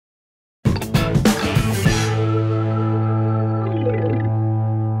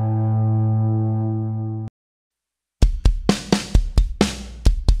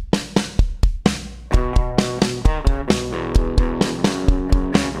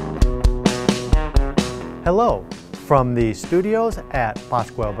Hello from the studios at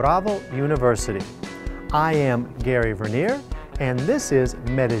Pascual Bravo University. I am Gary Vernier, and this is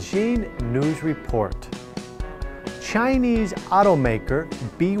Medellin News Report. Chinese automaker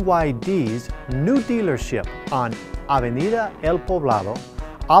BYD's new dealership on Avenida El Poblado,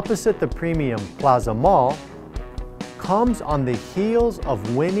 opposite the Premium Plaza Mall, comes on the heels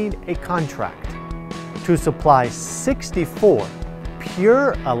of winning a contract to supply 64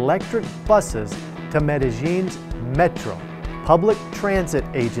 pure electric buses to Medellin's Metro, public transit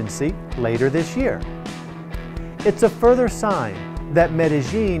agency, later this year. It's a further sign that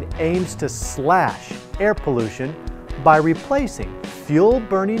Medellin aims to slash air pollution by replacing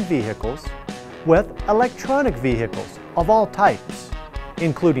fuel-burning vehicles with electronic vehicles of all types,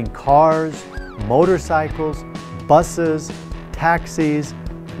 including cars, motorcycles, buses, taxis,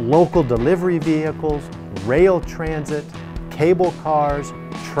 local delivery vehicles, rail transit, cable cars,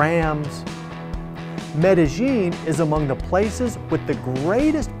 trams. Medellin is among the places with the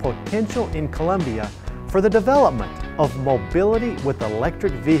greatest potential in Colombia for the development of mobility with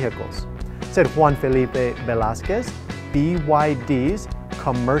electric vehicles, said Juan Felipe Velázquez, BYD's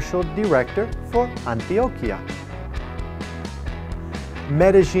commercial director for Antioquia.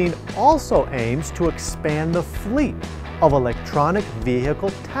 Medellin also aims to expand the fleet of electronic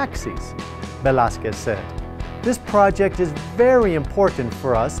vehicle taxis, Velázquez said. This project is very important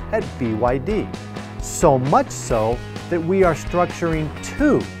for us at BYD. So much so that we are structuring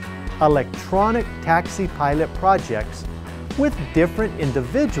 2 electronic taxi pilot projects with different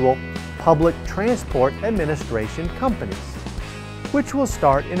individual public transport administration companies, which will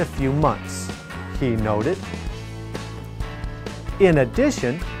start in a few months, he noted. In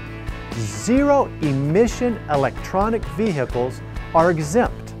addition, zero-emission electronic vehicles are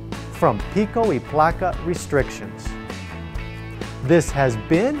exempt from pico y placa restrictions. This has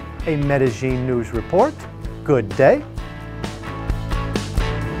been a Medellin News Report. Good day.